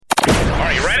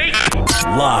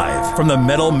Live from the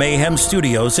Metal Mayhem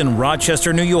Studios in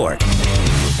Rochester, New York.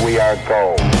 We are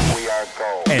gold. We are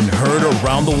gold. And heard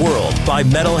around the world by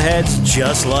metalheads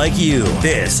just like you.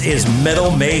 This is Metal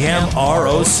Mayhem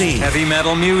ROC. Heavy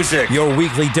metal music. Your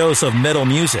weekly dose of metal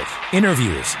music,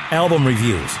 interviews, album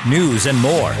reviews, news, and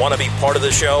more. Want to be part of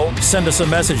the show? Send us a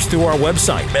message through our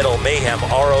website,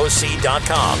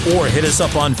 metalmayhemroc.com, or hit us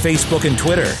up on Facebook and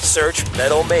Twitter. Search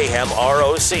Metal Mayhem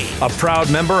ROC, a proud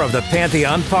member of the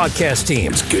Pantheon podcast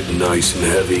team. It's getting nice and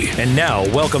heavy. And now,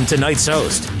 welcome tonight's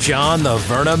host, John the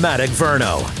Vernomatic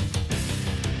Verno.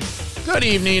 Good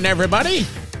evening, everybody.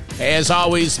 As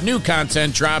always, new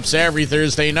content drops every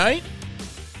Thursday night.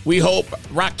 We hope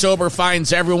Rocktober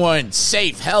finds everyone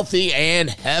safe, healthy, and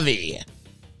heavy.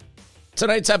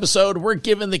 Tonight's episode, we're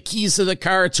giving the keys to the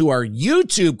car to our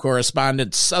YouTube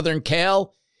correspondent, Southern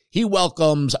Cal. He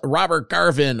welcomes Robert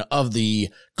Garven of the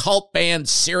cult band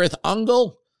CIRITH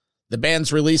UNGOL. The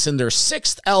band's releasing their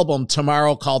 6th album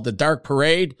tomorrow called The Dark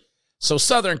Parade. So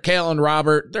Southern Cal and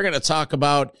Robert, they're going to talk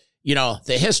about,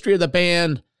 the history of the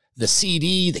band, the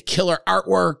CD, the killer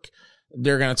artwork.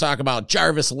 They're going to talk about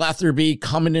Jarvis Letherby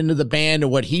coming into the band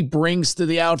and what he brings to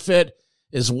the outfit,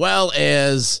 as well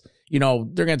as, they're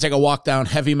going to take a walk down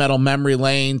heavy metal memory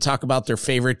lane, talk about their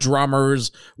favorite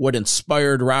drummers, what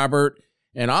inspired Robert.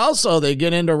 And also they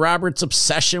get into Robert's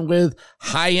obsession with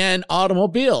high-end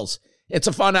automobiles. It's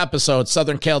a fun episode.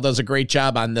 Southern Cal does a great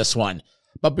job on this one.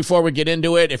 But before we get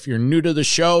into it, if you're new to the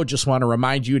show, just want to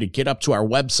remind you to get up to our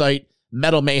website,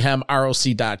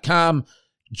 metalmayhemroc.com.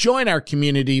 Join our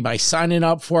community by signing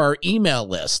up for our email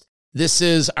list. This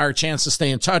is our chance to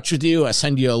stay in touch with you. I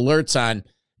send you alerts on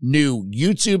new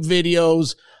YouTube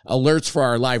videos, alerts for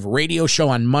our live radio show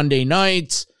on Monday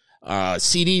nights,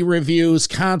 CD reviews,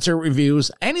 concert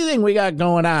reviews, anything we got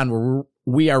going on.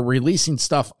 We are releasing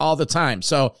stuff all the time.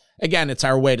 So again, it's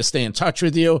our way to stay in touch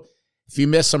with you. If you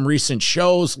missed some recent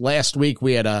shows, last week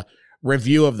we had a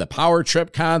review of the Power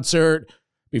Trip concert.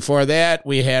 Before that,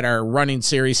 we had our running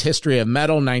series, History of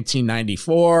Metal,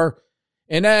 1994.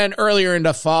 And then earlier in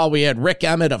the fall, we had Rick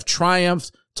Emmett of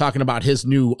Triumph talking about his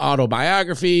new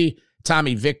autobiography,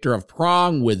 Tommy Victor of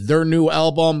Prong with their new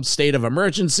album, State of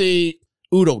Emergency.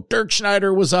 Udo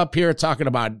Dirkschneider was up here talking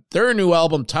about their new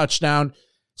album, Touchdown.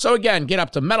 So again, get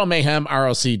up to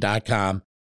metalmayhemroc.com.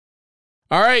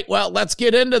 All right, well, let's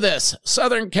get into this.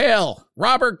 Southern Cal,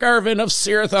 Robert Garven of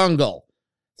CIRITH UNGOL.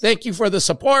 Thank you for the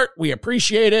support. We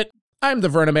appreciate it. I'm the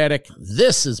Vernomatic.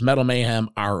 This is Metal Mayhem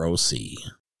ROC.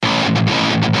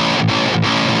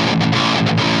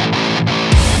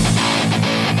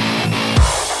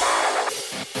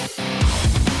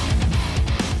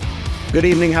 Good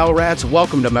evening, Hell Rats.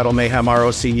 Welcome to Metal Mayhem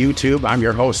ROC YouTube. I'm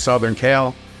your host, Southern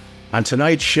Cal. On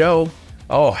tonight's show,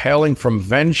 hailing from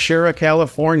Ventura,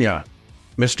 California,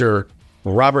 Mr.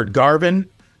 Robert Garven,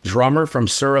 drummer from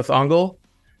CIRITH UNGOL.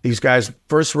 These guys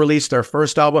first released their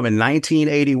first album in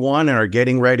 1981 and are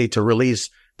getting ready to release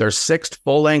their 6th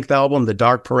full-length album, The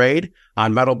Dark Parade,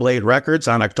 on Metal Blade Records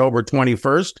on October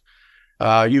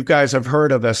 21st. You guys have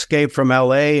heard of Escape from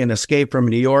LA and Escape from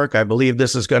New York. I believe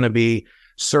this is going to be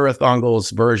CIRITH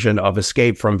UNGOL's version of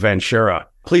Escape from Ventura.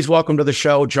 Please welcome to the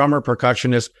show, drummer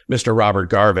percussionist, Mr.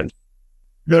 Robert Garven.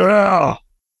 Yeah.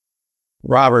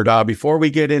 Robert, before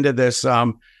we get into this,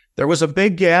 there was a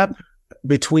big gap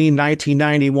between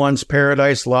 1991's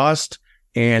Paradise Lost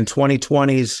and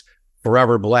 2020's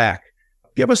Forever Black.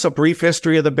 Give us a brief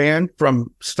history of the band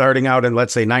from starting out in,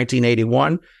 let's say,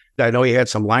 1981. I know you had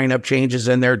some lineup changes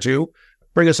in there, too.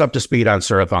 Bring us up to speed on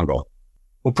CIRITH UNGOL.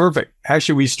 Well, perfect.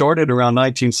 Actually, we started around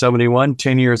 1971,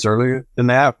 10 years earlier than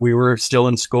that. We were still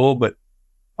in school, but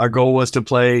our goal was to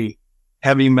play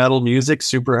heavy metal music,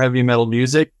 super heavy metal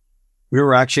music. We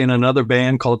were actually in another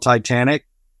band called Titanic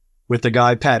with the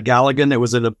guy, Pat Galligan, that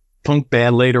was in a punk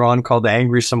band later on called the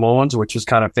Angry Samoans, which was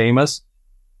kind of famous.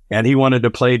 And he wanted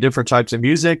to play different types of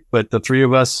music, but the three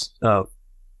of us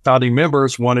founding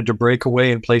members wanted to break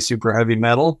away and play super heavy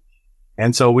metal.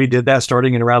 And so we did that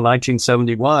starting in around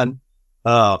 1971.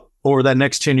 Over that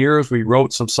next 10 years, we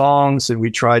wrote some songs and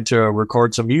we tried to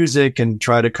record some music and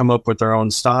try to come up with our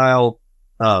own style,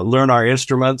 learn our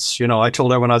instruments. I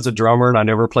told everyone I was a drummer and I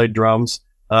never played drums.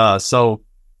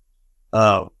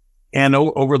 And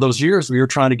over those years, we were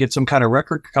trying to get some kind of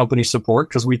record company support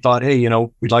because we thought, hey,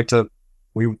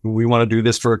 we want to do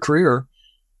this for a career.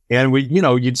 And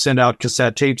you'd send out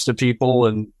cassette tapes to people.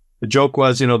 And the joke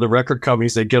was, the record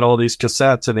companies, they'd get all these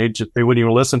cassettes and they wouldn't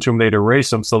even listen to them. They'd erase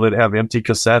them. So they'd have empty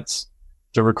cassettes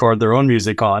to record their own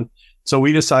music on. So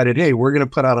we decided, hey, we're going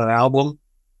to put out an album,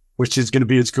 which is going to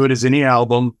be as good as any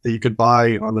album that you could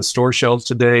buy on the store shelves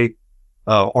today,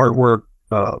 artwork,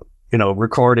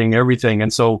 recording, everything.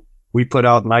 And so we put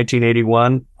out in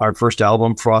 1981 our first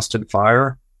album, Frost and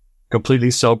Fire,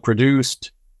 completely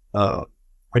self-produced.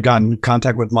 I got in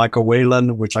contact with Michael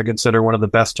Whalen, which I consider one of the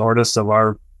best artists of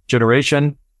our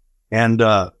generation. And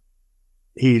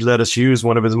he let us use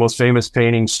one of his most famous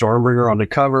paintings, Stormbringer, on the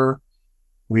cover.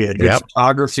 We had good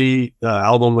photography. The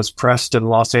album was pressed in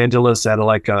Los Angeles at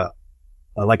like a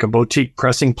boutique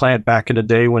pressing plant back in the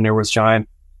day when there was giant,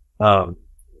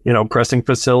 pressing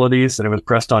facilities, and it was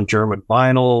pressed on German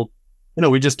vinyl.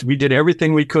 We did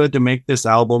everything we could to make this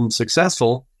album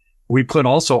successful. We put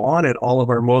also on it all of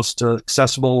our most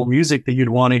accessible music that you'd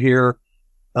want to hear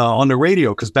on the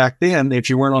radio. Because back then, if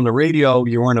you weren't on the radio,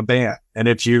 you weren't a band. And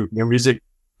if your music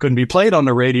couldn't be played on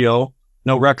the radio,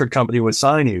 no record company would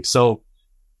sign you. So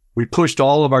we pushed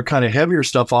all of our kind of heavier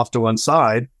stuff off to one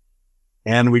side,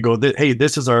 and we go, hey,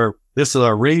 this is our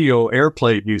radio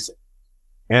airplay music.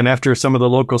 And after some of the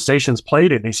local stations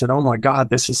played it, they said, oh my God,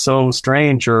 this is so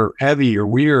strange or heavy or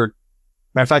weird.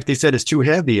 Matter of fact, they said it's too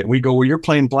heavy. And we go, well, you're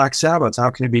playing Black Sabbath.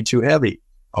 How can it be too heavy?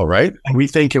 All right. And we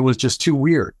think it was just too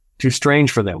weird, too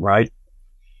strange for them, right?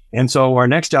 And so our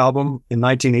next album in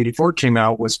 1984 came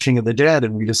out was King of the Dead.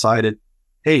 And we decided,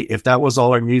 hey, if that was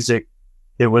all our music,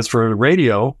 it was for the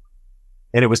radio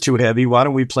and it was too heavy, why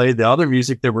don't we play the other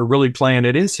music that we're really playing?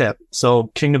 It is heavy.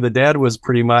 So King of the Dead was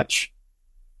pretty much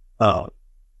our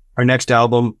next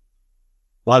album.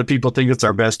 A lot of people think it's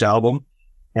our best album.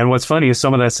 And what's funny is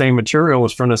some of that same material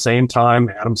was from the same time,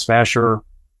 Adam Smasher,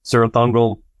 CIRITH,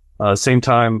 UNGOL, same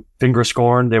time, Finger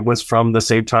Scorn. It was from the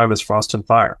same time as Frost and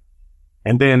Fire.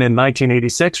 And then in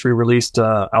 1986, we released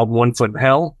album One Foot in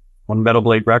Hell on Metal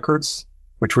Blade Records,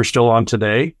 which we're still on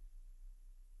today.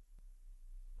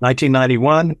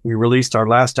 1991, we released our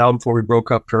last album before we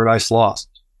broke up, Paradise Lost.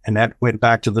 And that went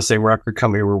back to the same record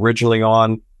company we were originally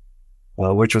on,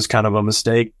 which was kind of a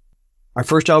mistake. Our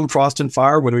first album, Frost and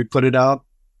Fire, when we put it out,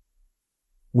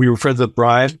 we were friends with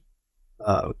Brian,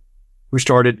 who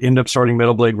ended up starting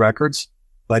Metal Blade Records,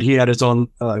 but he had his own,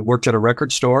 worked at a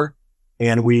record store,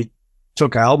 and we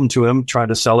took an album to him, tried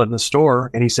to sell it in the store,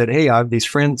 and he said, hey, I have these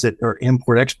friends that are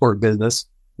import-export business.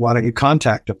 Why don't you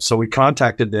contact them? So we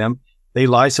contacted them. They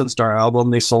licensed our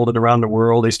album. They sold it around the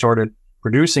world. They started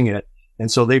producing it.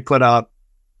 And so they put out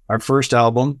our first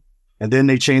album, and then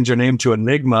they changed their name to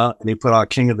Enigma, and they put out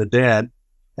King of the Dead.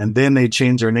 And then they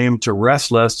changed their name to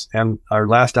Restless, and our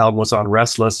last album was on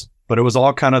Restless. But it was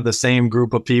all kind of the same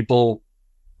group of people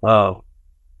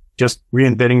just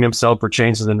reinventing themselves or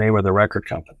changing the name of the record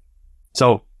company.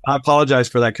 So I apologize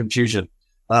for that confusion.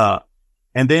 And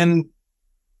then,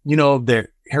 the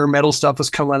hair metal stuff was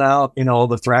coming out,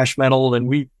 the thrash metal. And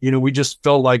we just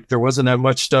felt like there wasn't that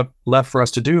much stuff left for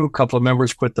us to do. A couple of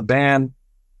members quit the band.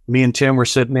 Me and Tim were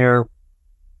sitting there,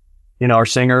 our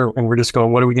singer, and we're just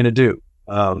going, what are we going to do?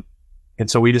 And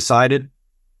so we decided,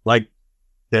 like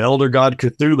the elder god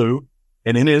Cthulhu,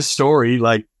 and in his story,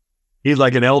 like he's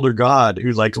like an elder god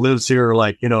who like lives here,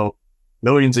 like,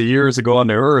 millions of years ago on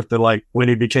the earth. And like when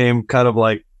he became kind of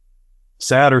like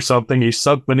sad or something, he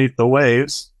sunk beneath the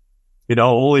waves,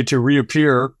 only to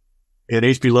reappear in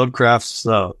H.P. Lovecraft's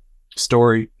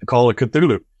story, Call of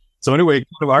Cthulhu. So anyway, kind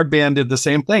of our band did the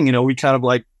same thing. We kind of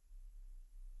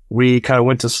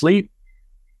went to sleep.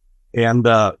 And,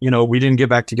 we didn't get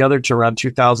back together till around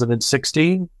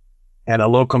 2016. And a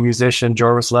local musician,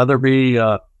 Jarvis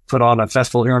Leatherby, put on a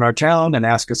festival here in our town and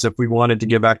asked us if we wanted to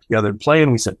get back together and play.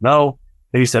 And we said, no.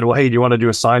 And he said, well, hey, do you want to do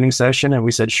a signing session? And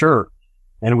we said, sure.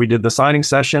 And we did the signing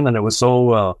session, and it was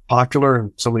so popular.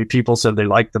 And so many people said they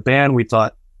liked the band. We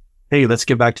thought, hey, let's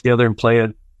get back together and play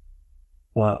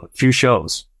a few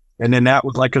shows. And then that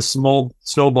was like a small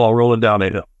snowball rolling down a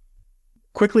hill.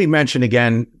 Quickly mention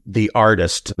again the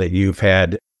artist that you've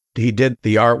had. He did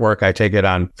the artwork, I take it,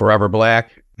 on Forever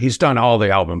Black. He's done all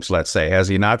the albums, let's say. Has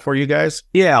he not for you guys?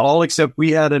 Yeah, all except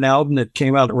we had an album that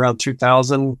came out around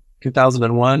 2000,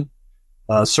 2001,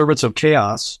 Servants of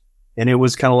Chaos. And it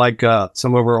was kind of like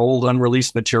some of our old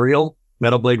unreleased material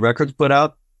Metal Blade Records put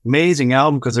out. Amazing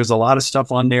album because there's a lot of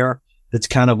stuff on there that's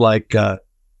kind of like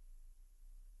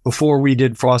before we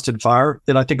did Frost and Fire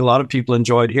that I think a lot of people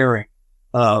enjoyed hearing.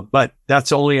 But that's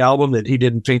the only album that he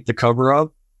didn't paint the cover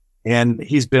of. And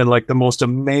he's been like the most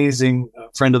amazing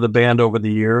friend of the band over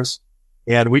the years.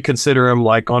 And we consider him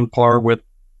like on par with,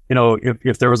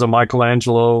 if there was a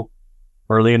Michelangelo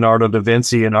or Leonardo da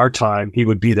Vinci in our time, he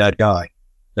would be that guy.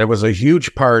 That was a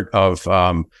huge part of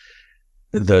the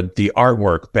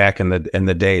artwork back in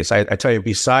the days. I tell you,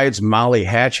 besides Molly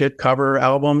Hatchet cover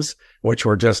albums, which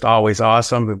were just always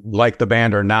awesome, like the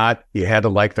band or not, you had to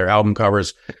like their album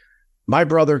covers. My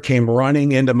brother came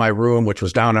running into my room, which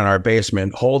was down in our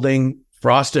basement, holding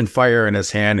Frost and Fire in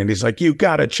his hand, and he's like, "You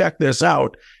got to check this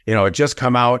out." It just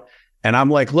come out, and I'm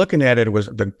like looking at it. It was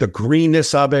the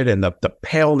greenness of it and the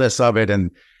paleness of it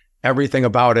and everything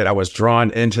about it. I was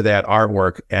drawn into that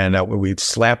artwork, and we'd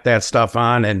slapped that stuff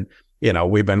on, and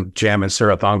we've been jamming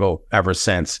CIRITH UNGOL ever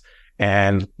since.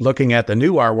 And looking at the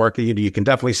new artwork, you can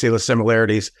definitely see the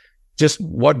similarities. Just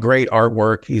what great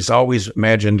artwork. He's always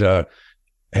imagined to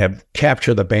have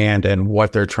captured the band and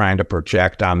what they're trying to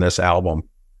project on this album,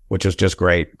 which is just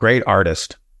great. Great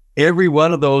artist. Every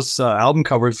one of those album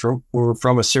covers were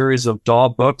from a series of Daw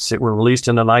books that were released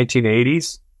in the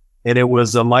 1980s. And it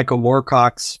was Michael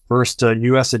Moorcock's first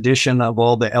U.S. edition of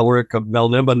all the Elric of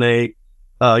Melniboné.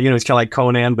 He's kind of like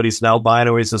Conan, but he's an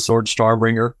albino. He's a sword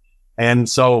starbringer. And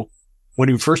so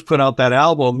when we first put out that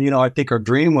album, I think our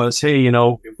dream was, hey,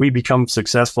 if we become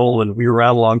successful and we were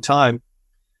around a long time,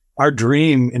 our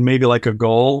dream and maybe like a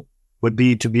goal would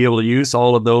be to be able to use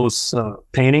all of those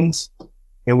paintings.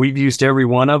 And we've used every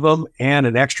one of them. And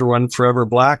an extra one, Forever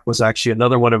Black, was actually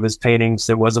another one of his paintings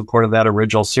that wasn't part of that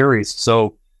original series.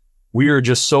 So we are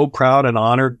just so proud and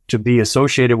honored to be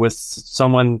associated with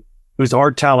someone whose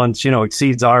art talents,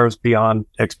 exceeds ours beyond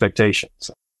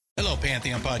expectations. Hello,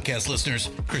 Pantheon Podcast listeners.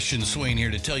 Christian Swain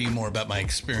here to tell you more about my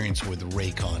experience with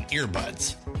Raycon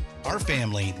earbuds. Our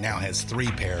family now has 3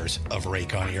 pairs of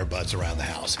Raycon earbuds around the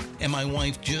house, and my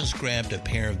wife just grabbed a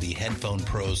pair of the Headphone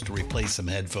Pros to replace some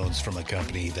headphones from a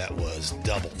company that was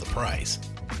double the price.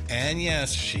 And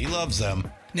yes, she loves them.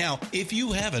 Now, if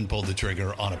you haven't pulled the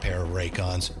trigger on a pair of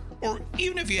Raycons, or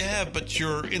even if you have, but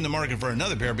you're in the market for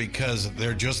another pair because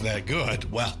they're just that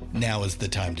good, well, now is the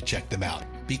time to check them out,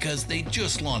 because they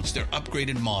just launched their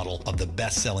upgraded model of the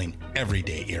best-selling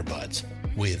everyday earbuds.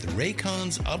 With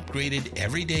Raycon's upgraded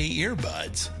everyday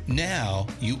earbuds, now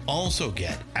you also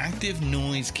get active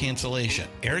noise cancellation,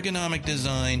 ergonomic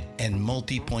design, and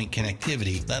multi-point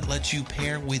connectivity that lets you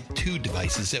pair with 2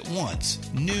 devices at once.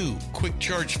 New quick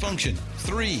charge function,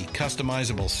 3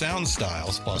 customizable sound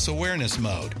styles, plus awareness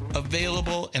mode.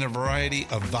 Available in a variety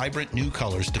of vibrant new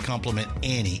colors to complement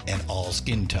any and all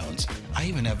skin tones. I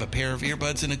even have a pair of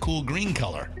earbuds in a cool green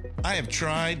color. I have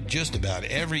tried just about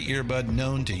every earbud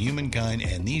known to humankind,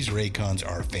 and these Raycons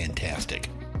are fantastic.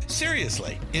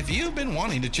 Seriously, if you've been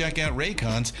wanting to check out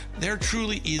Raycons, there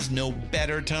truly is no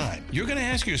better time. You're going to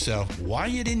ask yourself why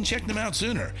you didn't check them out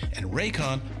sooner, and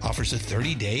Raycon offers a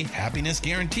 30-day happiness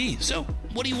guarantee. So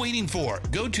what are you waiting for?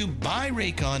 Go to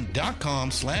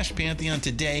buyraycon.com/Pantheon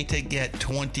today to get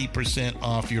 20%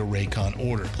 off your Raycon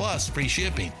order, plus free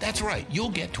shipping. That's right,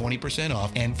 you'll get 20%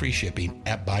 off and free shipping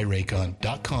at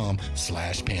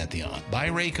buyraycon.com/Pantheon.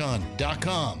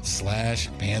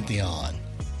 buyraycon.com/Pantheon.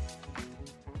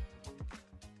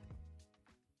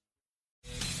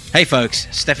 Hey folks,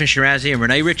 Stefan Shirazi and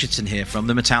Renee Richardson here from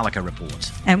the Metallica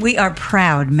Report. And we are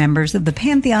proud members of the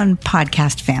Pantheon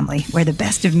podcast family, where the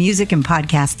best of music and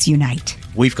podcasts unite.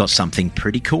 We've got something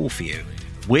pretty cool for you.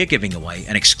 We're giving away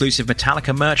an exclusive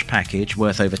Metallica merch package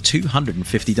worth over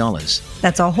 $250.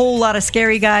 That's a whole lot of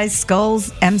Scary Guys,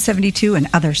 skulls, M72, and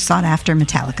other sought-after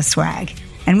Metallica swag.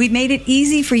 And we've made it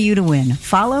easy for you to win.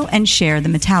 Follow and share the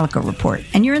Metallica Report,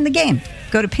 and you're in the game.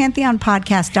 Go to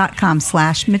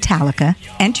pantheonpodcast.com/Metallica,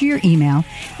 enter your email,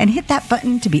 and hit that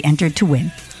button to be entered to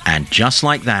win. And just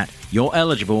like that, you're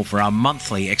eligible for our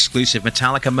monthly exclusive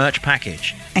Metallica merch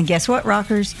package. And guess what,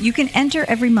 rockers? You can enter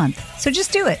every month, so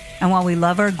just do it. And while we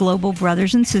love our global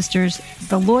brothers and sisters,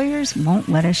 the lawyers won't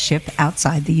let us ship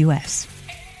outside the U.S.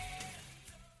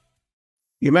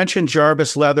 You mentioned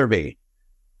Jarvis Leatherby.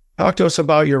 Talk to us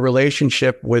about your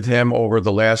relationship with him over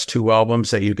the last 2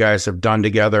 albums that you guys have done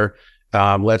together.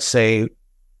 Let's say,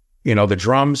 the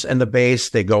drums and the bass,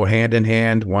 they go hand in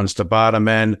hand. One's the bottom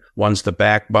end, one's the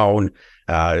backbone.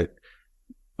 I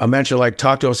mentioned,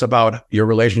 talk to us about your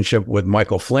relationship with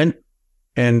Michael Flint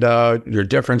and your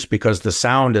difference, because the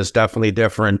sound is definitely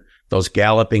different. Those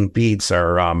galloping beats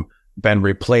are been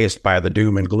replaced by the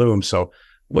doom and gloom. So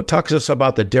what talk to us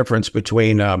about the difference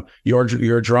between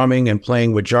your drumming and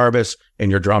playing with Jarvis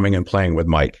and your drumming and playing with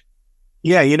Mike?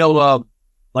 Yeah,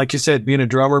 like you said, being a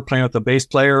drummer, playing with the bass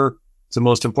player, it's the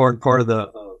most important part of the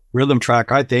rhythm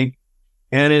track, I think.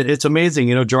 And it's amazing.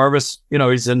 Jarvis,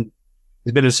 he's been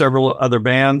in several other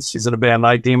bands. He's in a band,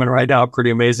 Night Demon, right now,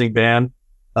 pretty amazing band.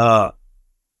 But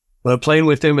playing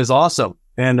with him is awesome.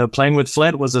 And playing with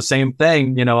Flint was the same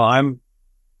thing. I'm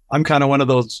kind of one of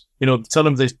those,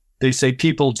 sometimes they say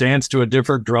people dance to a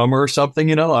different drummer or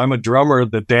something. I'm a drummer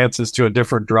that dances to a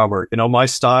different drummer. My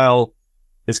style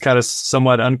is kind of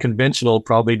somewhat unconventional,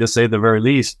 probably to say the very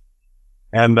least.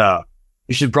 And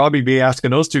you should probably be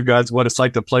asking those 2 guys what it's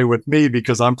like to play with me,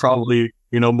 because I'm probably,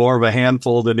 more of a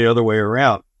handful than the other way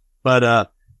around.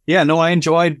 But, yeah, no, I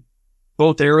enjoyed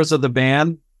both eras of the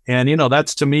band. And,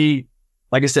 that's to me,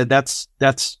 like I said, that's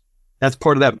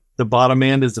part of that. The bottom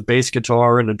end is the bass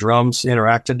guitar and the drums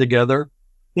interacted together,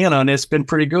 and it's been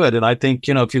pretty good. And I think,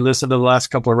 if you listen to the last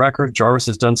couple of records, Jarvis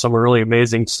has done some really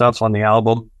amazing stuff on the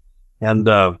album. And,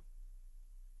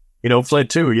 Flint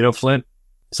too, Flint,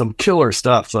 some killer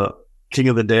stuff, King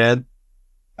of the Dead.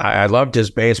 I loved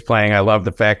his bass playing. I love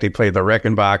the fact he played the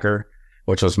Rickenbacker,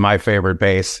 which was my favorite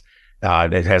bass.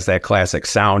 It has that classic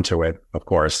sound to it, of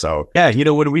course. So yeah,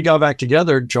 when we got back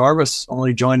together, Jarvis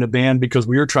only joined the band because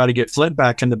we were trying to get Flint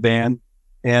back in the band,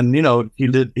 and he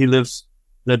lives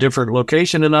in a different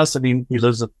location than us. I mean, he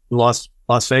lives in Las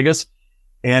Vegas,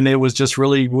 and it was just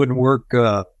really wouldn't work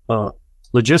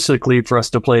logistically for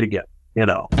us to play together.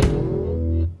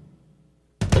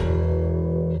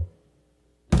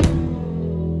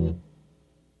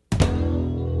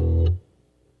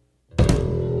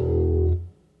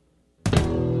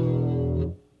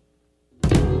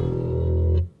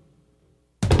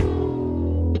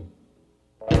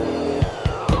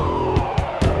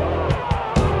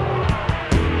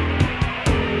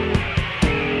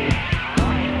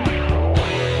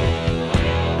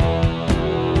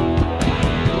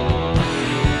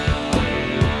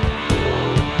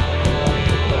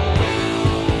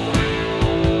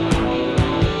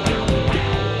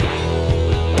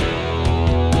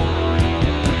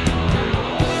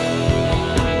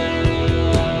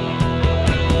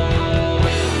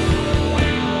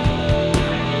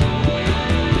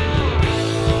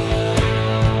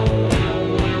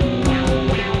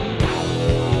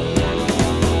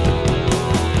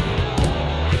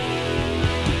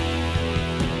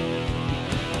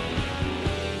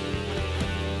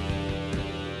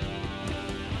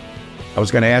 I was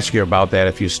going to ask you about that,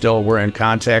 if you still were in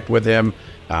contact with him,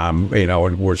 and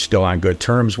we're still on good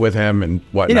terms with him and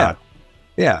whatnot.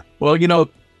 Yeah. Well,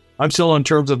 I'm still on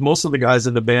terms with most of the guys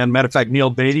in the band. Matter of fact,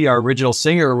 Neil Beatty, our original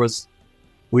singer,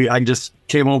 I just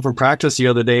came home from practice the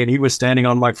other day, and he was standing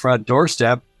on my front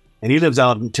doorstep, and he lives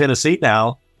out in Tennessee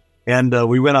now. And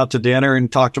we went out to dinner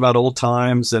and talked about old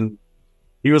times, and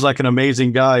he was like an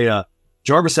amazing guy.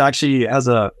 Jarvis actually has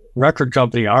a record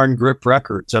company, Iron Grip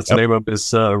Records. That's the name of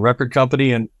his record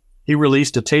company. And he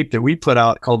released a tape that we put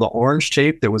out called the Orange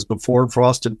Tape that was before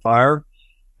Frost and Fire.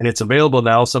 And it's available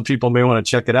now. Some people may want to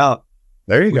check it out.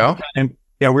 There you go. And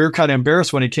yeah, we were kind of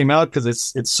embarrassed when it came out because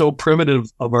it's so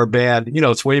primitive of our band.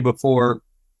 It's way before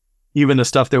even the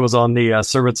stuff that was on the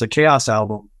Servants of Chaos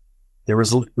album. It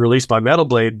was released by Metal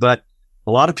Blade. But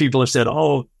a lot of people have said,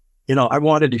 I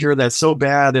wanted to hear that so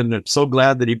bad, and I'm so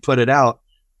glad that he put it out.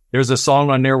 There's a song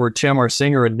on there where Tim, our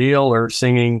singer, and Neil are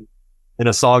singing in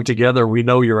a song together, We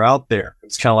Know You're Out There.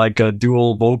 It's kind of like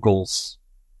dual vocals.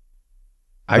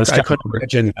 I couldn't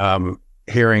imagine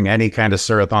hearing any kind of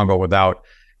CIRITH UNGOL without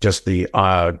just the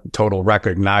total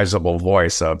recognizable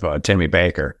voice of Timmy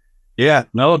Baker. Yeah,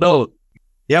 no.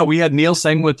 Yeah, we had Neil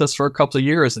sing with us for a couple of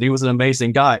years, and he was an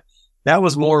amazing guy. That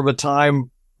was more of a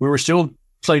time we were still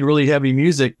playing really heavy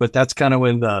music, but that's kind of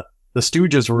when the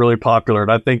Stooges were really popular.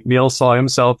 And I think Neil saw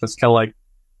himself as kind of like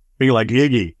being like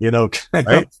Iggy,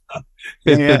 Right?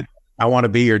 Yeah. I want to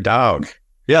be your dog.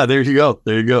 Yeah, there you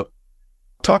go.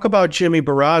 Talk about Jimmy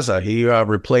Barraza. He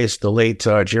replaced the late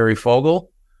Jerry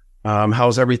Fogel.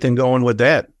 How's everything going with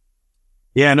that?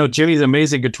 Yeah, no, Jimmy's an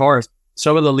amazing guitarist.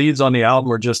 Some of the leads on the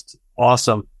album are just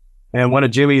awesome. And one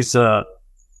of Jimmy's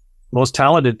most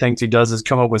talented things he does is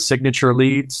come up with signature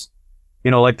leads,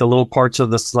 like the little parts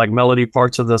of this, like melody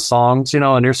parts of the songs,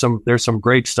 and there's some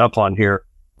great stuff on here.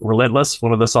 Relentless,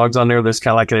 one of the songs on there, there's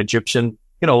kind of like an Egyptian,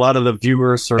 a lot of the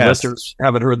viewers or listeners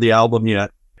haven't heard the album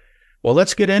yet. Well,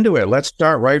 let's get into it. Let's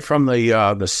start right from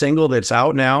the single that's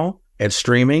out now at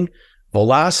streaming,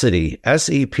 Velocity,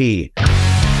 SEP.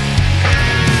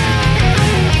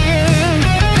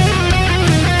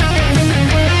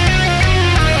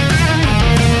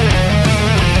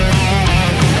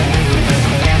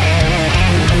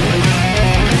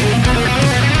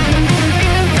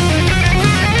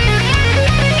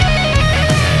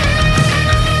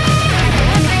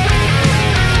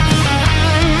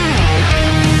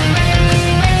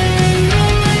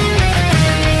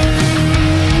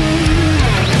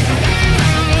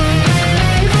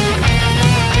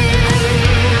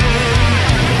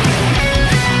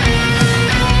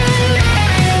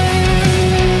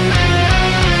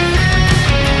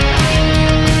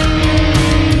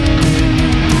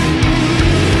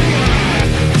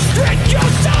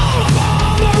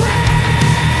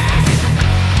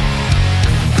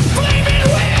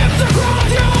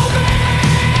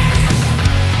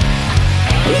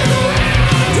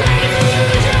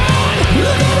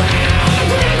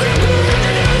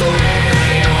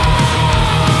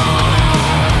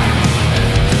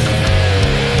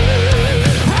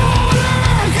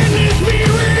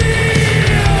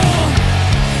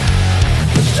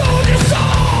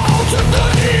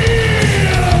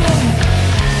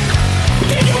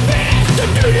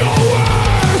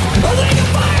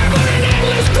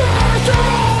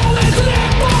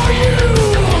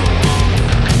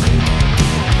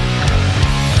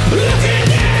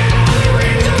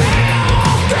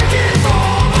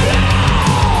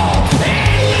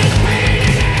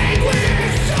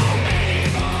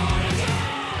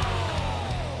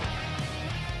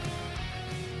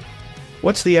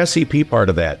 What's the SEP part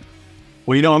of that?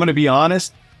 Well, I'm going to be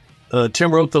honest.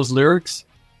 Tim wrote those lyrics,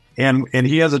 and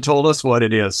he hasn't told us what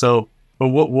it is. So, but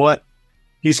what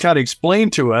he's kind of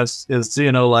explained to us is,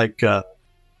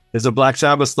 there's a Black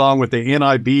Sabbath song with the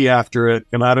NIB after it,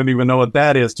 and I don't even know what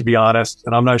that is, to be honest.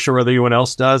 And I'm not sure whether anyone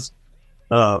else does.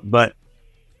 But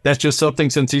that's just something,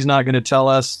 since he's not going to tell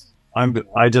us,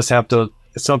 I just have to,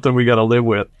 it's something we got to live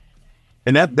with.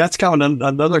 And that's kind of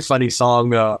another funny song.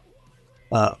 The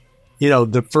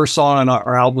first song on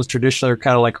our albums traditionally are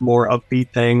kind of like a more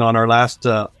upbeat thing. On our last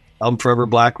album, Forever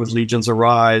Black, was Legions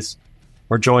Arise,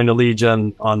 or Join the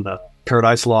Legion on the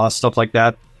Paradise Lost, stuff like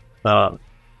that.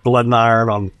 Blood and Iron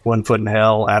on One Foot in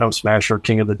Hell, Atom Smasher,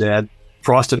 King of the Dead,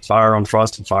 Frosted Fire on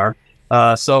Frosted Fire.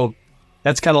 So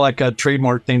that's kind of like a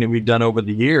trademark thing that we've done over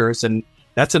the years. And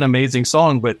that's an amazing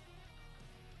song, but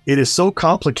it is so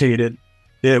complicated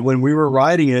that when we were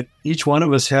writing it, each one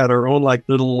of us had our own like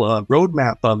little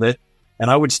roadmap of it.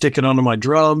 And I would stick it onto my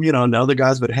drum, and the other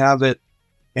guys would have it.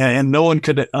 And no one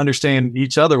could understand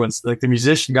each other. When like the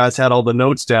musician guys had all the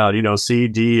notes down, C,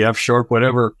 D, F sharp,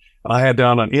 whatever. I had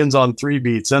down on ends on 3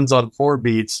 beats, ends on 4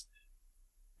 beats.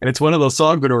 And it's one of those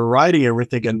songs when we're writing it, we're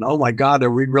thinking, oh my God, are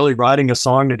we really writing a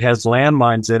song that has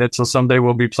landmines in it? So someday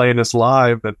we'll be playing this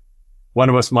live, but one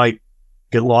of us might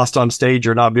get lost on stage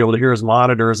or not be able to hear his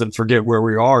monitors and forget where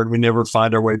we are. And we never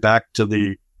find our way back to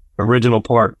the original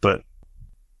part. But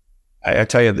I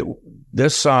tell you,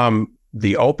 this,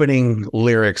 the opening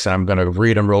lyrics, I'm going to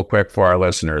read them real quick for our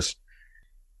listeners.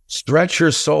 Stretch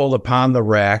your soul upon the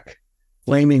rack,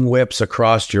 flaming whips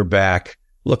across your back.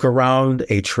 Look around,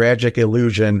 a tragic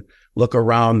illusion. Look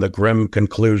around, the grim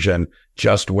conclusion,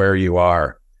 just where you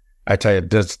are. I tell you,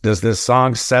 does this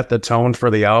song set the tone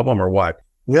for the album or what?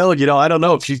 Well, I don't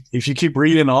know. If you keep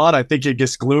reading on, I think it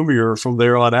gets gloomier from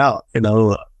there on out,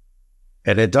 And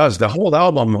it does. The whole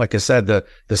album, like I said, the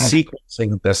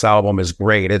sequencing of this album is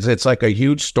great. It's like a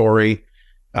huge story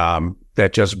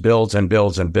that just builds and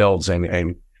builds and builds,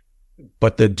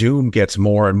 but the doom gets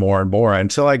more and more and more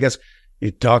until, I guess, you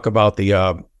talk about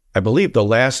I believe the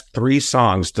last 3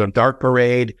 songs, The Dark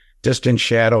Parade, Distant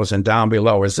Shadows, and Down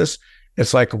Below.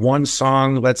 It's like one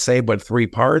song, let's say, but 3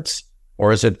 parts,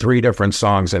 or is it 3 different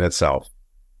songs in itself?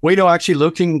 Well, actually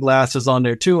Looking Glass is on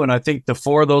there too. And I think the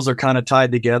 4 of those are kind of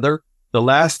tied together. The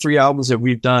last 3 albums that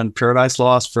we've done, Paradise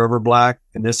Lost, Forever Black,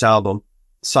 and this album,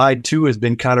 side 2 has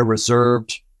been kind of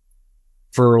reserved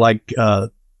for like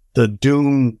the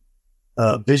doom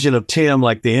vision of Tim,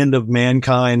 like the end of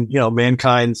mankind,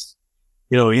 mankind's,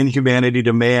 inhumanity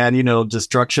to man,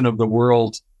 destruction of the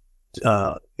world,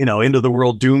 end of the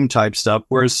world doom type stuff.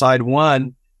 Whereas side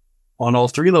 1 on all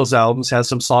 3 of those albums has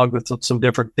some songs with some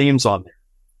different themes on there.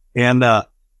 And a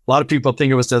lot of people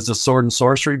think of us as a sword and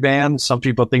sorcery band. Some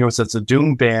people think of us as a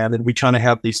doom band. And we kind of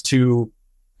have these 2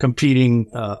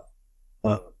 competing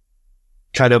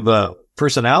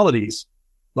personalities.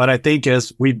 But I think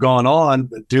as we've gone on,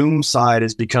 the doom side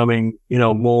is becoming,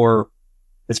 more,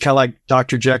 it's kind of like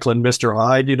Dr. Jekyll and Mr.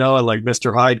 Hyde, and like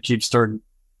Mr. Hyde keeps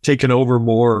taking over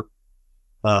more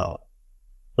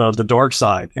the dark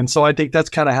side. And so I think that's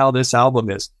kind of how this album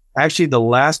is. Actually, the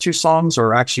last 2 songs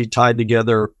are actually tied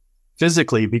together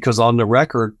physically, because on the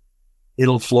record,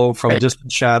 it'll flow from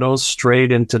Distant Shadows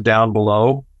straight into Down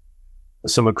Below,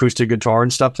 some acoustic guitar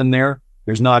and stuff in there.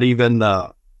 There's not even,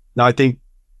 now I think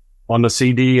on the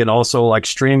CD and also like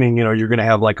streaming, you're going to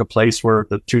have like a place where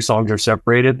the 2 songs are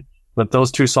separated, but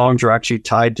those 2 songs are actually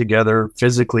tied together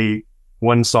physically.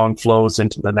 One song flows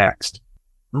into the next.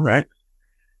 All right.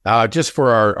 Just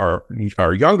for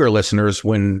our younger listeners,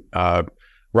 when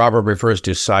Robert refers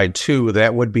to side 2,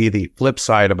 that would be the flip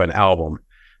side of an album.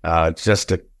 Just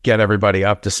to get everybody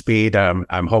up to speed,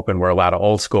 I'm hoping we're a lot of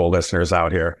old school listeners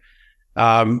out here.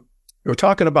 We're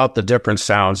talking about the different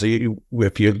sounds.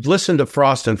 If you listen to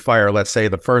Frost and Fire, let's say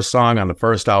the first song on the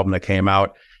first album that came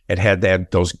out, it had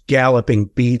those galloping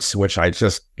beats, which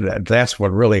that's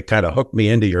what really kind of hooked me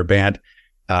into your band.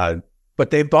 But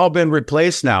they've all been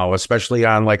replaced now, especially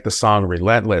on like the song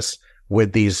Relentless,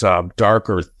 with these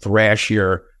darker,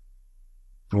 thrashier,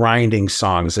 grinding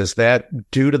songs. Is that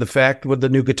due to the fact with the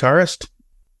new guitarist?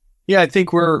 Yeah, I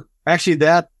think we're actually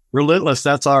that Relentless.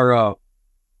 That's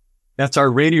our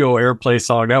radio airplay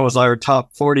song. That was our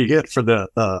top 40 hit for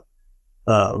the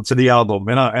album.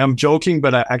 And I'm joking,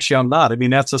 but I'm not. I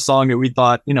mean, that's a song that we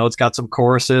thought, it's got some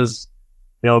choruses,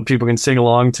 people can sing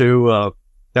along to.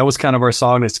 That was kind of our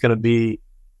song. That's going to be,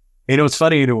 it's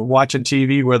funny watching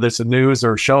TV, whether it's the news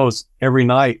or shows, every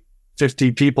night,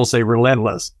 50 people say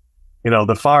relentless.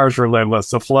 The fire's relentless,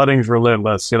 the flooding's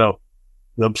relentless, the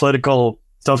political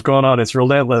stuff going on, it's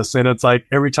relentless. And it's like,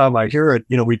 every time I hear it,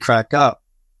 we crack up.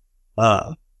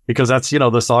 because that's,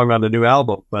 the song on the new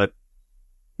album. But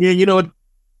yeah,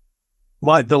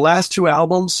 the last two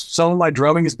albums, some of my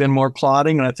drumming has been more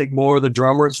plodding, and I think more of the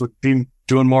drummers would be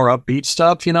doing more upbeat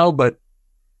stuff, but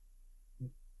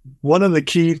one of the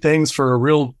key things for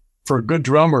a good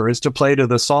drummer is to play to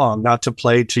the song, not to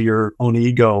play to your own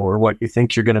ego or what you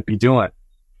think you're going to be doing.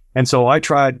 And so I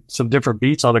tried some different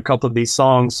beats on a couple of these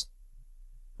songs,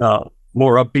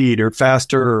 more upbeat or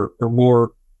faster or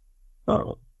more,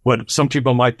 what some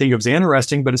people might think of as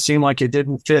interesting, but it seemed like it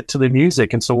didn't fit to the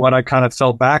music. And so what I kind of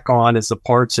fell back on is the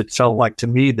parts it felt like to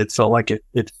me that felt like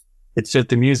it fit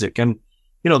the music. And,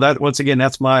 that once again,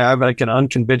 I have like an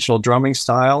unconventional drumming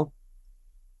style.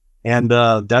 And,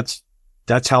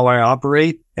 that's how I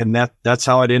operate. And that's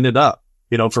how it ended up,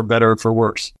 for better or for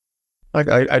worse. Like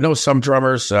I know some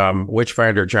drummers,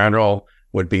 Witchfinder General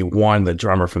would be one, the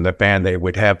drummer from the band, they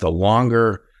would have the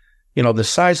longer, the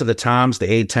size of the toms, the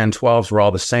 8, 10, 12s were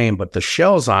all the same, but the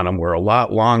shells on them were a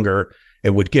lot longer.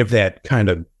 It would give that kind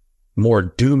of more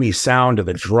doomy sound to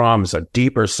the drums, a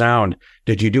deeper sound.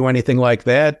 Did you do anything like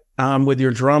that with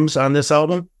your drums on this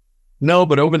album? No,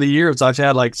 but over the years, I've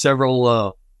had like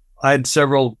several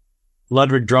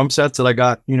Ludwig drum sets that I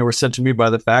got, were sent to me by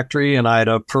the factory. And I had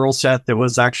a Pearl set that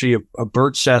was actually a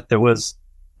birch set that was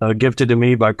gifted to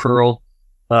me by Pearl,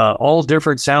 all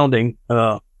different sounding.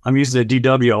 I'm using a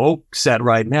DW oak set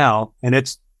right now. And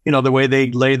it's, the way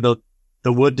they lay the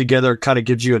wood together kind of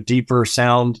gives you a deeper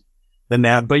sound than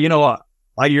that. But,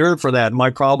 I yearn for that. My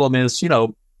problem is,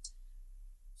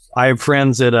 I have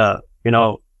friends that, I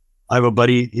have a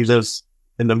buddy, he lives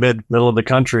in the middle of the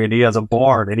country, and he has a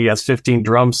barn, and he has 15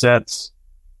 drum sets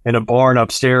in a barn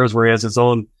upstairs where he has his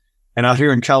own. And out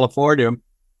here in California,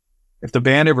 if the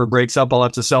band ever breaks up, I'll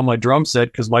have to sell my drum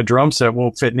set because my drum set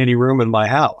won't fit in any room in my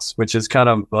house, which is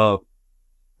kind of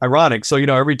ironic. So,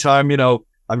 every time,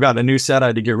 I've gotten a new set, I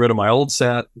had to get rid of my old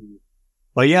set.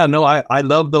 But yeah, no, I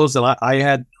love those. And I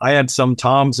had some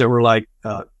toms that were like,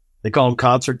 they call them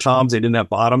concert toms. They didn't have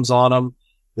bottoms on them.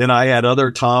 Then I had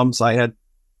other toms. I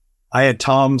had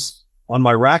toms on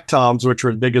my rack toms, which are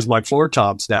as big as my floor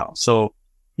toms now. So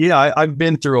yeah, I've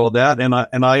been through all that and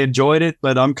I enjoyed it,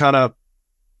 but I'm kind of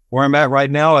where I'm at right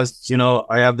now is,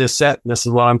 I have this set and this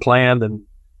is what I'm playing and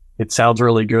it sounds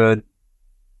really good.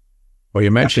 Well, you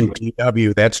mentioned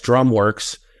DW, that's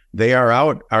DrumWorks. They are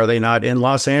out. Are they not in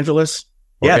Los Angeles?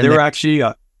 Yeah, they're actually,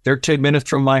 they're 10 minutes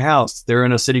from my house. They're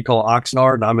in a city called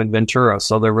Oxnard and I'm in Ventura.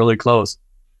 So they're really close.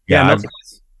 Yeah.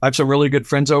 I have some really good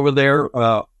friends over there.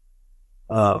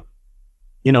 And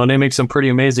they make some pretty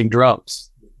amazing drums.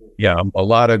 Yeah, a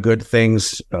lot of good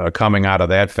things coming out of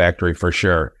that factory for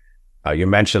sure. You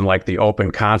mentioned like the open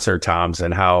concert toms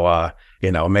and how,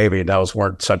 maybe those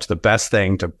weren't such the best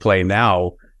thing to play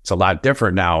now. It's a lot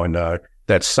different now. And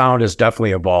that sound has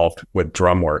definitely evolved with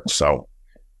DrumWorks. So,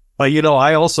 but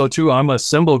I also too, I'm a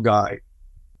cymbal guy.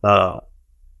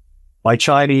 My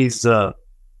Chinese, the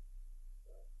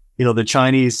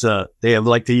Chinese, they have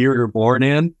like the year you're born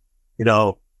in,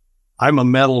 I'm a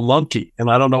metal monkey and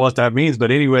I don't know what that means,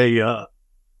 but anyway, I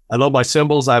love my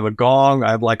cymbals. I have a gong. I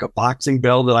have like a boxing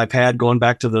bell that I've had going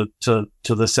back to the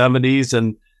 70s.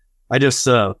 And I just,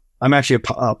 I'm actually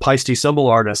a Paiste cymbal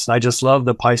artist. And I just love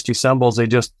the Paiste cymbals. They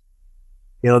just,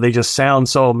 they just sound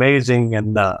so amazing.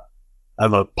 And, I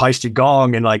have a Paiste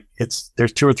gong and like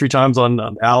there's 2 or 3 times on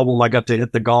an album I got to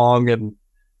hit the gong and,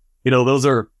 those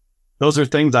are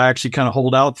things I actually kind of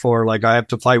hold out for. Like I have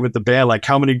to fight with the band. Like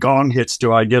how many gong hits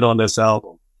do I get on this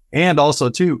album? And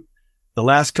also too, the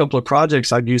last couple of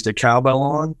projects I've used a cowbell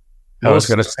on. I was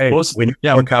going to say,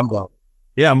 more cowbell.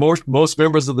 Yeah, most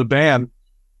members of the band,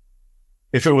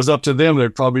 if it was up to them,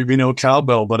 there'd probably be no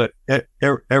cowbell. But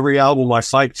every album I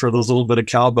fight for those little bit of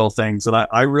cowbell things, and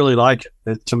I really like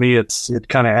it. To me, it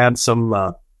kind of adds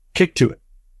some kick to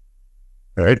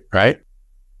it. Right.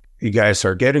 You guys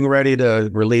are getting ready to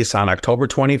release on October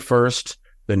 21st,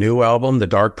 the new album, The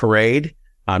Dark Parade,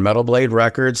 on Metal Blade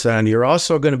Records. And you're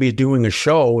also going to be doing a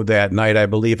show that night, I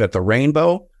believe, at the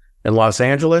Rainbow in Los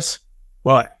Angeles.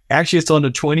 Well, actually, it's on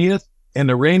the 20th. And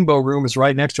the Rainbow Room is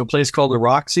right next to a place called the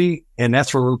ROC. And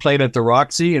that's where we're playing at the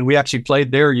ROC. And we actually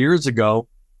played there years ago.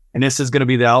 And this is going to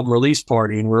be the album release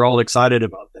party. And we're all excited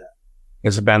about that.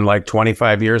 Has it been like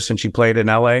 25 years since you played in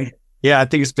LA? Yeah, I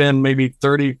think it's been maybe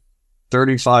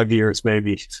 35 years,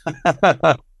 maybe.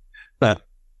 Well,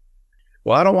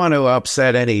 I don't want to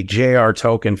upset any J.R.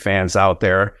 Tolkien fans out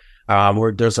there.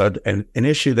 Where there's an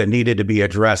issue that needed to be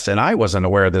addressed. And I wasn't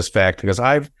aware of this fact because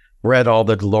I've read all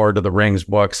the Lord of the Rings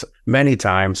books many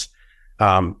times.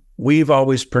 We've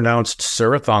always pronounced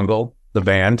CIRITH UNGOL, the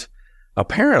band.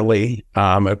 apparently,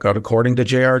 according to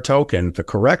J.R. Token, the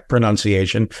correct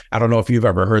pronunciation, I don't know if you've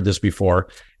ever heard this before,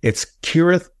 it's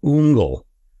CIRITH UNGOL,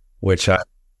 which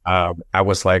I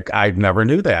was like, I never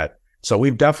knew that. So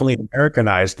we've definitely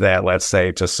Americanized that, let's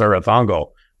say, to CIRITH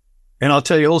UNGOL. And I'll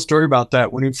tell you a little story about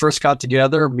that. When we first got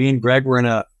together, me and Greg were in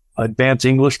a advanced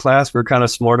English class. We were kind of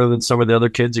smarter than some of the other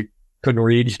kids who couldn't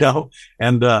read,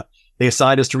 and they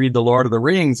assigned us to read The Lord of the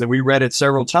Rings, and we read it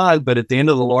several times. But at the end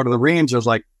of The Lord of the Rings, there's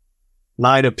like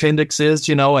 9 appendixes,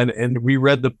 and we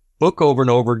read the book over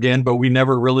and over again, but we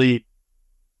never really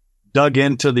dug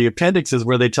into the appendixes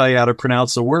where they tell you how to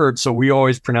pronounce the word. So we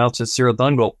always pronounce it CIRITH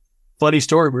UNGOL. Funny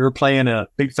story. We were playing a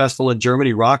big festival in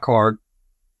Germany, Rock Hard.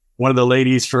 One of the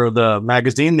ladies for the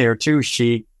magazine there too,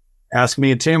 she asked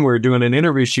me and Tim, we were doing an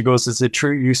interview. She goes, "Is it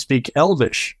true you speak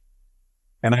Elvish?"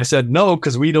 And I said, "No,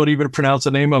 because we don't even pronounce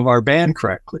the name of our band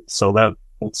correctly." So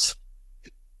that's...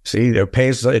 See, it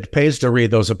pays to read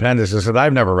those appendices, and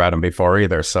I've never read them before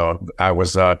either. So I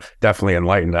was definitely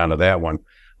enlightened onto that one.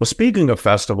 Well, speaking of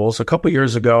festivals, a couple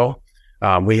years ago,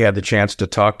 we had the chance to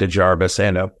talk to Jarvis,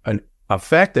 and a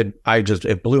fact that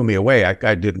it blew me away. I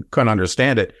couldn't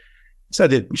understand it.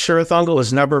 Said that CIRITH UNGOL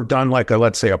has never done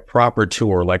let's say a proper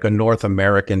tour, like a North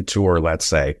American tour, let's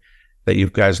say, that you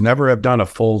guys never have done a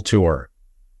full tour.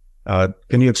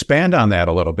 Can you expand on that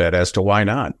a little bit as to why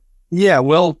not? Yeah,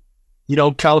 well,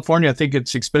 California, I think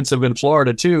it's expensive in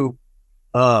Florida too,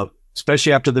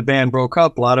 especially after the band broke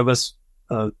up. A lot of us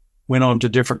went on to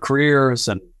different careers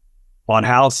and bought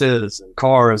houses and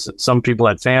cars, and some people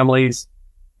had families.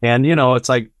 And, it's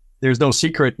like, there's no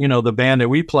secret, the band that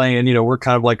we play in, we're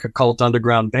kind of like a cult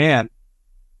underground band.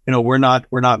 We're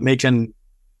not making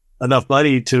enough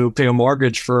money to pay a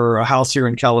mortgage for a house here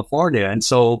in California. And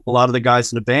so a lot of the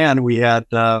guys in the band, we had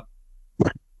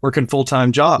working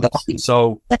full-time jobs.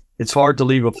 So it's hard to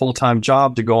leave a full-time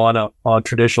job to go on a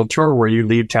traditional tour where you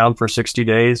leave town for 60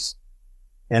 days.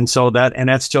 And so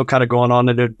that's still kind of going on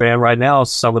in the band right now.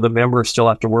 Some of the members still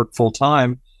have to work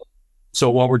full-time. So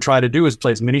what we're trying to do is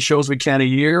play as many shows we can a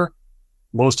year.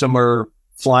 Most of them are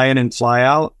fly in and fly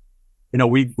out.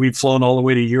 We've flown all the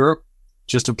way to Europe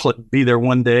just to be there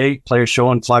one day, play a show,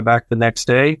 and fly back the next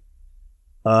day.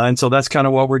 And so that's kind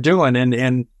of what we're doing.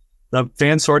 And the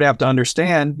fans sort of have to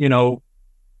understand,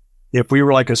 if we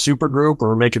were like a super group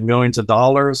or making millions of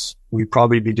dollars, we'd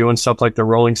probably be doing stuff like the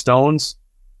Rolling Stones.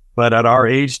 But at our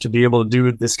age, to be able to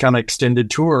do this kind of extended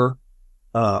tour,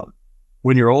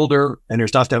 when you're older and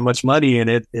there's not that much money in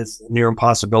it, it's a near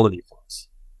impossibility for us.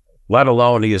 Let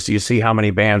alone, you see how many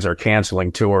bands are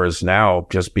canceling tours now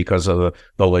just because of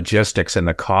the logistics and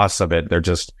the costs of it. They're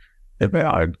just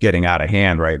getting out of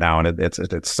hand right now. And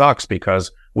it sucks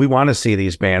because we want to see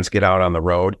these bands get out on the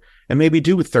road and maybe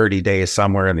do 30 days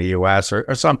somewhere in the U.S.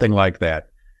 or something like that.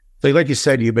 So like you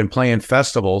said, you've been playing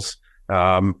festivals.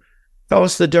 Tell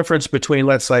us the difference between,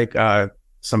 let's say,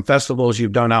 some festivals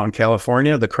you've done out in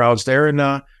California, the crowds there, and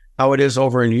how it is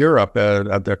over in Europe.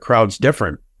 The crowd's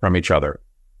different from each other.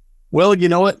 Well, you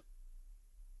know what?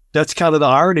 That's kind of the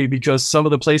irony, because some of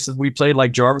the places we played,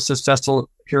 like Jarvis's Festival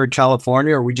here in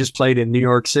California, or we just played in New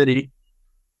York City,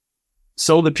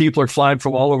 so the people are flying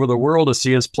from all over the world to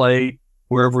see us play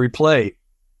wherever we play.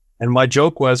 And my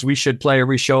joke was we should play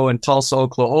every show in Tulsa,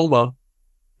 Oklahoma,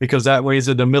 because that way is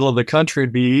in the middle of the country.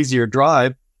 It'd be an easier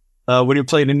drive. When we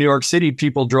played in New York City,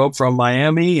 people drove from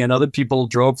Miami and other people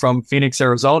drove from Phoenix,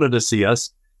 Arizona to see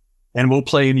us. And we'll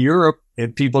play in Europe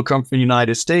and people come from the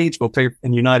United States. We'll play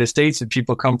in the United States and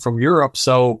people come from Europe.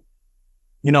 So,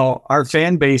 our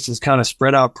fan base is kind of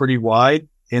spread out pretty wide.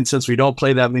 And since we don't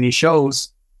play that many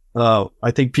shows,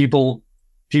 I think people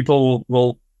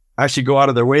will actually go out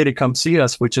of their way to come see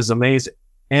us, which is amazing.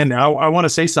 And I want to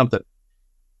say something.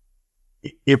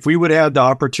 If we would have the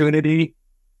opportunity,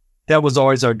 that was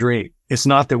always our dream. It's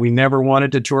not that we never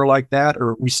wanted to tour like that,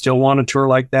 or we still want to tour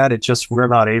like that. It's just we're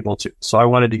not able to. So I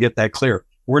wanted to get that clear.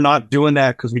 We're not doing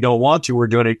that because we don't want to. We're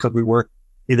doing it because we weren't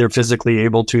either physically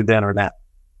able to then or now.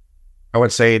 I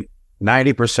would say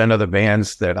 90% of the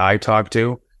bands that I talk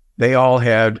to, they all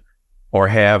had or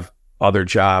have other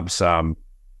jobs,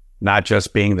 not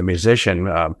just being the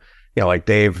musician. Like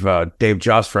Dave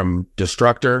Just from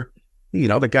Destructor.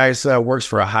 The guy works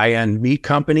for a high-end meat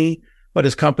company, but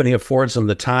his company affords him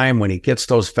the time when he gets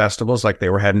those festivals, like they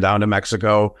were heading down to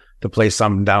Mexico to play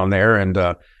something down there. And,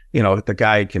 the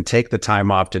guy can take the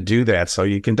time off to do that. So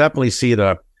you can definitely see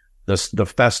the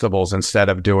festivals instead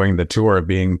of doing the tour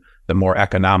being the more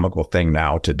economical thing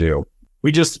now to do.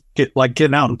 We just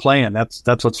getting out and playing. That's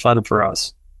what's fun for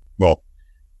us. Well,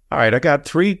 all right. I got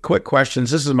 3 quick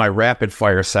questions. This is my rapid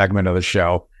fire segment of the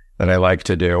show that I like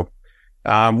to do.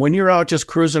 When you're out just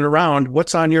cruising around,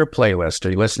 what's on your playlist?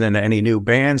 Are you listening to any new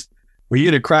bands? Well,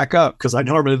 you to crack up because I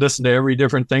normally listen to every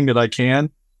different thing that I can.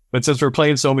 But since we're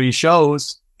playing so many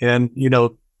shows and,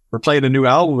 we're playing a new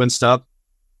album and stuff,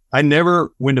 when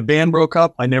the band broke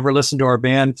up, I never listened to our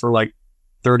band for like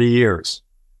 30 years.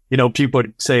 People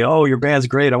would say, oh, your band's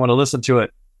great. I want to listen to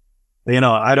it.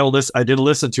 I don't listen. I didn't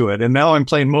listen to it. And now I'm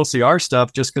playing mostly our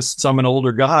stuff just because I'm an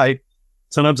older guy.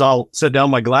 Sometimes I'll set down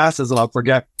my glasses and I'll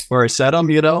forget where I set them,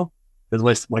 at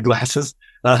least my glasses.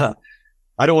 I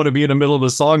don't want to be in the middle of a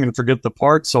song and forget the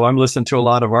part. So I'm listening to a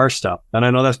lot of our stuff. And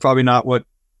I know that's probably not what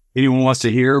anyone wants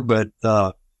to hear, but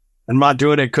I'm not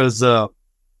doing it because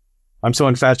I'm so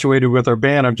infatuated with our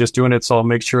band. I'm just doing it so I'll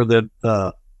make sure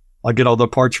that I'll get all the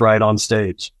parts right on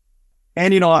stage.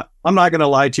 And, I'm not going to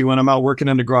lie to you. When I'm out working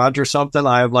in the garage or something,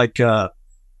 I have like a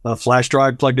flash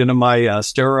drive plugged into my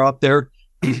stereo up there.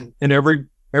 And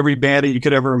every band that you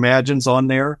could ever imagine's on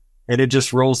there. And it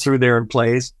just rolls through there and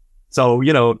plays. So,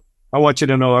 I want you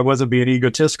to know I wasn't being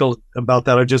egotistical about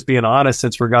that. I'm just being honest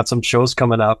since we've got some shows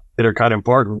coming up that are kind of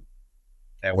important.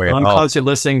 I'm constantly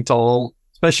listening to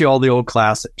especially all the old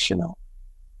classics,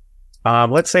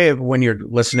 Let's say when you're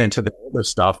listening to the older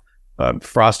stuff,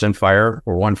 Frost and Fire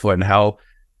or One Foot in Hell,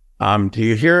 do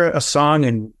you hear a song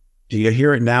and do you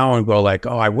hear it now and go like,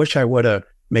 oh, I wish I would have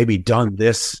maybe done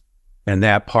this and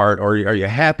that part, or are you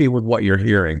happy with what you're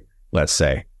hearing, let's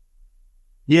say?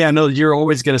 Yeah, no, you're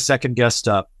always going to second guess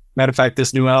stuff. Matter of fact,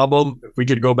 this new album, if we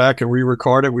could go back and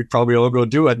re-record it, we'd probably all go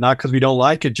do it. Not because we don't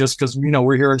like it, just because,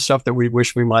 we're hearing stuff that we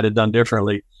wish we might have done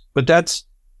differently. But that's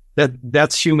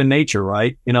human nature,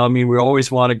 right? We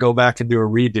always want to go back and do a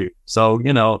redo. So,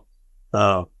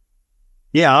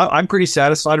 I'm pretty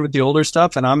satisfied with the older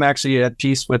stuff, and I'm actually at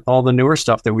peace with all the newer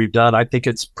stuff that we've done. I think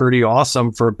it's pretty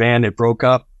awesome for a band that broke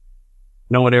up,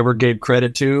 no one ever gave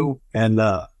credit to, and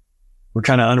we're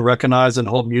kind of unrecognized in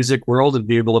the whole music world, and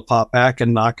be able to pop back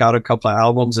and knock out a couple of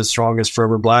albums as strong as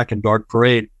Forever Black and Dark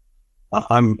Parade.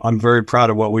 I'm very proud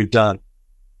of what we've done.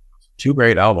 2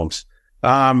 great albums.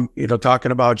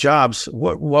 Talking about jobs,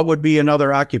 what would be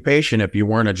another occupation if you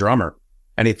weren't a drummer?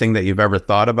 Anything that you've ever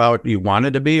thought about you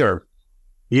wanted to be, or?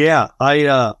 Yeah,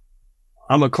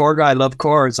 I'm a car guy. I love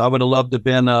cars. I would have loved to have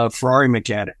been a Ferrari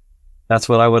mechanic. That's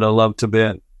what I would have loved to have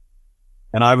been.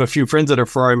 And I have a few friends that are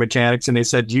Ferrari mechanics, and they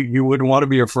said, you wouldn't want to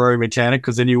be a Ferrari mechanic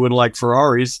because then you wouldn't like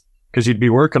Ferraris because you'd be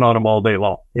working on them all day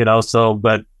long,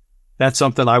 but that's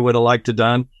something I would have liked to have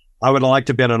done. I would have liked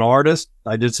to have been an artist.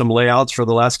 I did some layouts for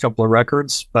the last couple of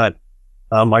records, but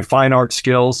my fine art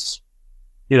skills,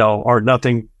 are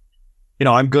nothing.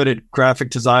 I'm good at graphic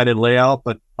design and layout,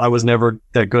 but I was never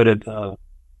that good at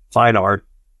fine art.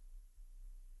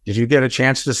 Did you get a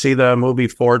chance to see the movie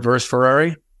Ford vs.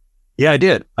 Ferrari? Yeah, I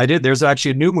did. There's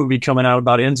actually a new movie coming out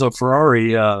about Enzo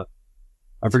Ferrari. I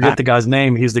forget the guy's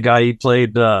name. He's the guy he played.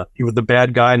 He was the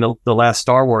bad guy in the last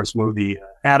Star Wars movie,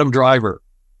 Adam Driver.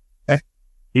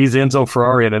 He's Enzo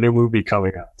Ferrari in a new movie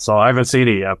coming out. So I haven't seen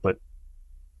it yet, but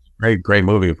great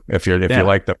movie. If you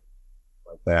like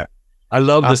that. I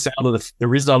love the sound of the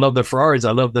reason I love the Ferraris.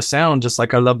 I love the sound, just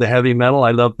like I love the heavy metal.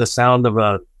 I love the sound of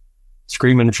a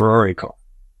screaming Ferrari car.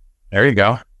 There you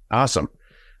go. Awesome.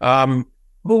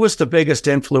 Who was the biggest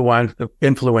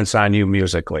influence on you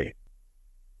musically?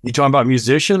 You talking about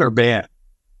musician or band?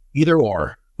 Either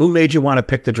or. Who made you want to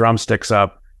pick the drumsticks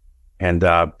up and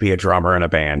be a drummer in a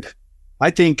band?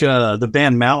 I think the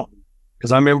band Mountain,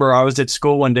 because I remember I was at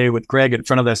school one day with Greg in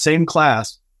front of that same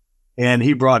class, and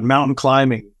he brought mountain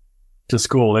climbing to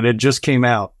school, and it just came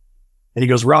out. And he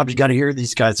goes, Rob, you got to hear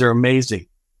these guys. They're amazing.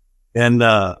 And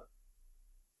I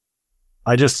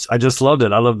just loved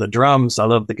it. I love the drums. I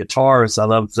love the guitars. I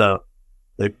love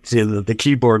the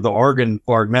keyboard, the organ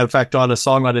part. Matter of fact, on a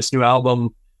song on this new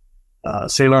album,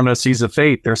 Sailor on the Seas of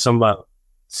Fate, there's some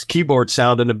keyboard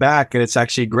sound in the back, and it's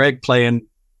actually Greg playing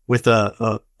with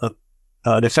an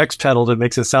effects pedal that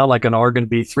makes it sound like an organ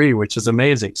B3, which is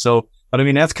amazing. So, but I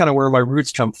mean, that's kind of where my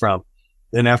roots come from.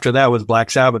 Then after that was Black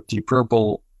Sabbath, Deep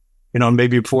Purple, and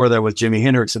maybe before that was Jimi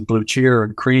Hendrix and Blue Cheer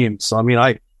and Cream. So, I mean,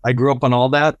 I grew up on all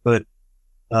that, but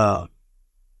I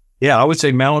would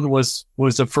say Mountain was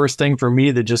the first thing for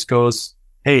me that just goes,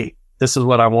 hey, this is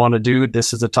what I want to do.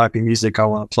 This is the type of music I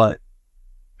want to play.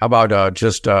 How about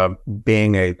just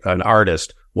being an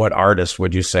artist? What artist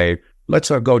would you say, let's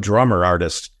go drummer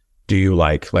artist do you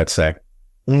like, let's say?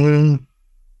 Bill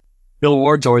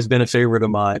Ward's always been a favorite of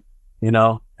mine,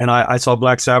 and I saw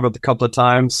Black Sabbath a couple of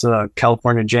times,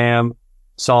 California Jam,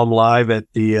 saw him live at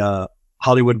the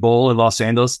Hollywood Bowl in Los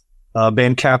Angeles.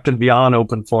 Band Captain Beyond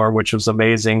opened for him, which was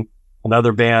amazing.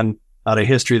 Another band out of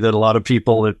history that a lot of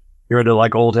people, if you're into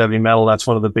like old heavy metal, that's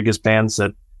one of the biggest bands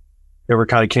that ever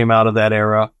kind of came out of that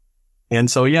era. And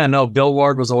so, yeah, no, Bill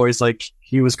Ward was always like,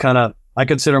 he was kind of, I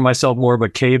consider myself more of a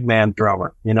caveman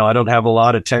drummer. You know, I don't have a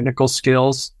lot of technical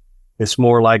skills. It's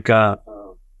more like a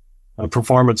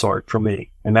performance art for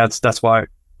me. And that's why I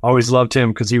always loved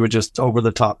him, because he was just over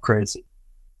the top crazy.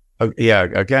 Yeah.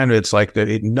 Again, it's like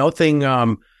nothing,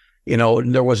 you know,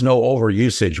 there was no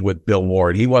overusage with Bill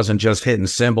Ward. He wasn't just hitting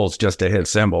cymbals just to hit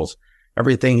cymbals.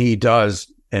 Everything he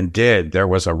does and did, there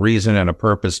was a reason and a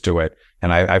purpose to it.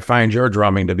 And I find your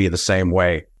drumming to be the same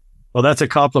way. Well, that's a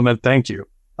compliment. Thank you.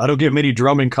 I don't get many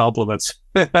drumming compliments.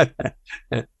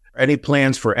 Any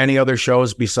plans for any other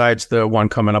shows besides the one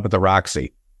coming up at the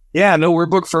Roxy? Yeah, no, we're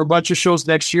booked for a bunch of shows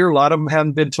next year. A lot of them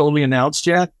haven't been totally announced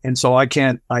yet. And so I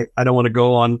don't want to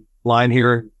go online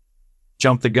here and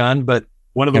jump the gun. But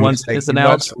one of the ones that is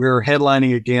announced, we're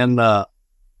headlining again up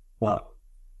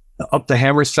the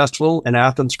Hammers Festival in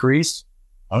Athens, Greece.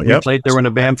 Oh, we played there when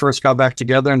the band first got back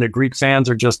together, and the Greek fans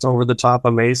are just over the top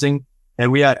amazing.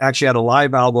 And we actually had a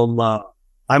live album,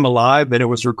 I'm Alive, and it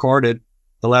was recorded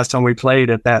the last time we played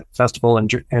at that festival in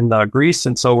Greece.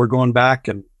 And so we're going back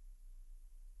and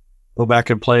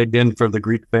play again for the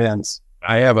Greek fans.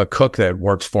 I have a cook that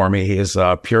works for me. He is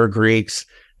pure Greeks.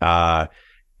 And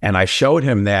I showed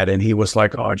him that, and he was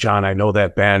like, "Oh, John, I know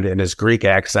that band," in his Greek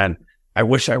accent. "I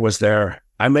wish I was there.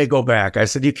 I may go back." I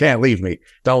said, "You can't leave me.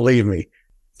 Don't leave me."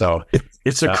 So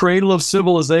it's a cradle of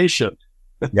civilization.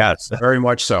 Yes, very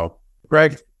much so.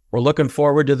 Greg, we're looking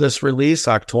forward to this release,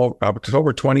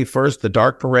 October 21st, The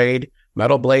Dark Parade,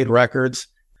 Metal Blade Records.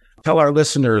 Tell our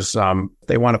listeners, if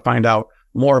they want to find out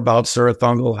more about CIRITH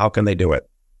UNGOL, how can they do it?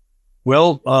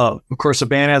 Well, of course, the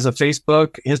band has a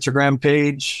Facebook, Instagram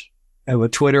page, and a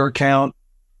Twitter account.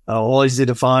 All easy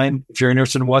to find. If you're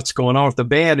interested in what's going on with the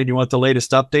band and you want the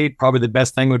latest update, probably the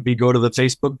best thing would be go to the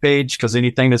Facebook page, because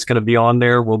anything that's going to be on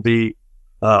there will be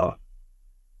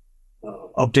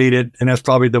updated, and that's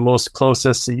probably the most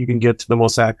closest that you can get to the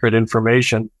most accurate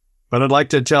information. But I'd like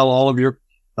to tell all of your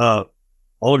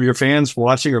fans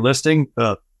watching or listening,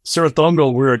 CIRITH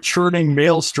UNGOL, we're a churning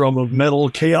maelstrom of metal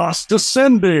chaos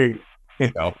descending.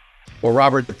 Well,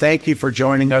 Robert, thank you for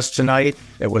joining us tonight.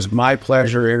 It was my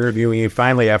pleasure interviewing you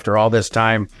finally after all this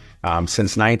time,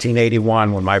 since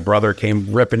 1981, when my brother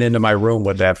came ripping into my room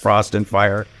with that Frost and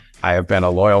Fire. I have been a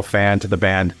loyal fan to the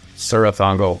band CIRITH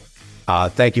UNGOL.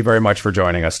 Thank you very much for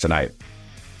joining us tonight.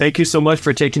 Thank you so much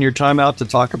for taking your time out to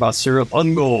talk about CIRITH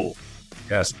UNGOL.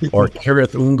 Yes, or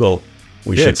CIRITH UNGOL,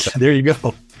 we should say. There you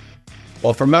go.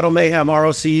 Well, for Metal Mayhem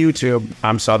ROC YouTube,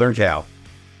 I'm Southern Cal.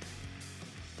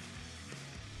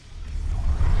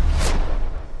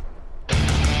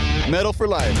 Metal for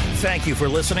life. Thank you for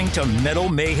listening to Metal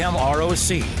Mayhem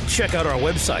ROC. Check out our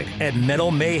website at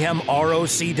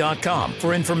metalmayhemroc.com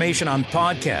for information on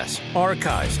podcasts,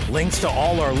 archives, links to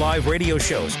all our live radio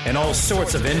shows, and all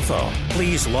sorts of info.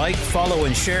 Please like, follow,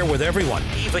 and share with everyone,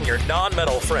 even your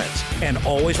non-metal friends. And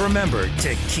always remember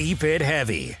to keep it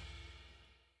heavy.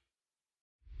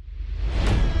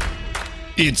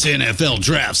 It's NFL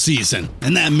draft season,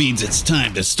 and that means it's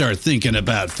time to start thinking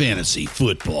about fantasy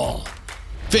football.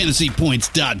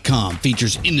 FantasyPoints.com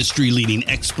features industry-leading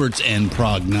experts and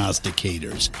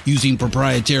prognosticators using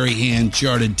proprietary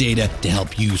hand-charted data to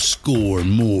help you score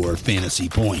more fantasy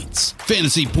points.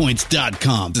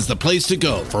 FantasyPoints.com is the place to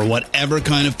go for whatever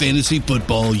kind of fantasy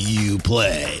football you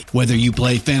play. Whether you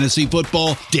play fantasy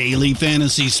football, daily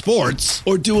fantasy sports,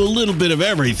 or do a little bit of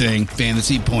everything,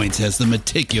 Fantasy Points has the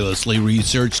meticulously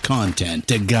researched content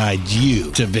to guide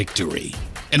you to victory.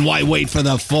 And why wait for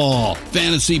the fall?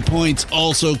 Fantasy Points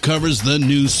also covers the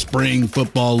new spring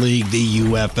football league, the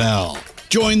UFL.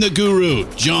 Join the guru,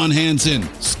 John Hansen,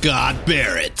 Scott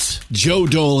Barrett, Joe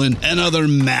Dolan, and other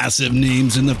massive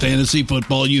names in the fantasy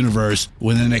football universe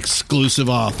with an exclusive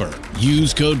offer.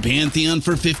 Use code Pantheon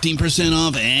for 15%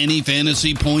 off any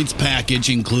Fantasy Points package,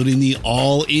 including the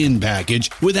all-in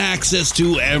package, with access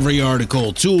to every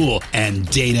article, tool, and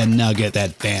data nugget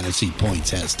that Fantasy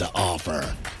Points has to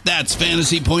offer. That's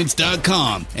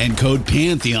FantasyPoints.com and code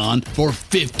Pantheon for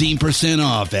 15%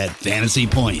 off at Fantasy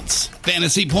Points.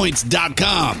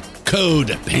 FantasyPoints.com,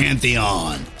 code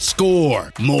Pantheon.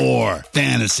 Score more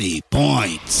fantasy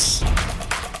points.